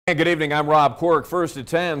Good evening, I'm Rob Quirk. First at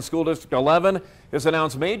 10, School District 11 has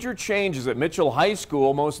announced major changes at Mitchell High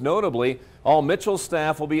School. Most notably, all Mitchell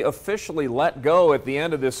staff will be officially let go at the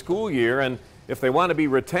end of this school year, and if they want to be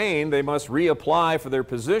retained, they must reapply for their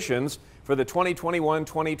positions for the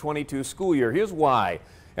 2021-2022 school year. Here's why.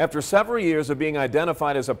 After several years of being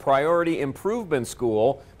identified as a priority improvement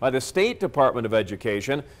school by the State Department of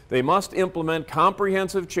Education, they must implement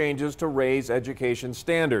comprehensive changes to raise education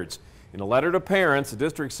standards. In a letter to parents, the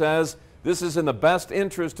district says this is in the best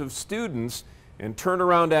interest of students and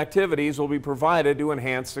turnaround activities will be provided to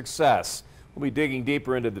enhance success. We'll be digging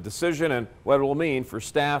deeper into the decision and what it will mean for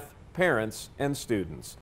staff, parents, and students.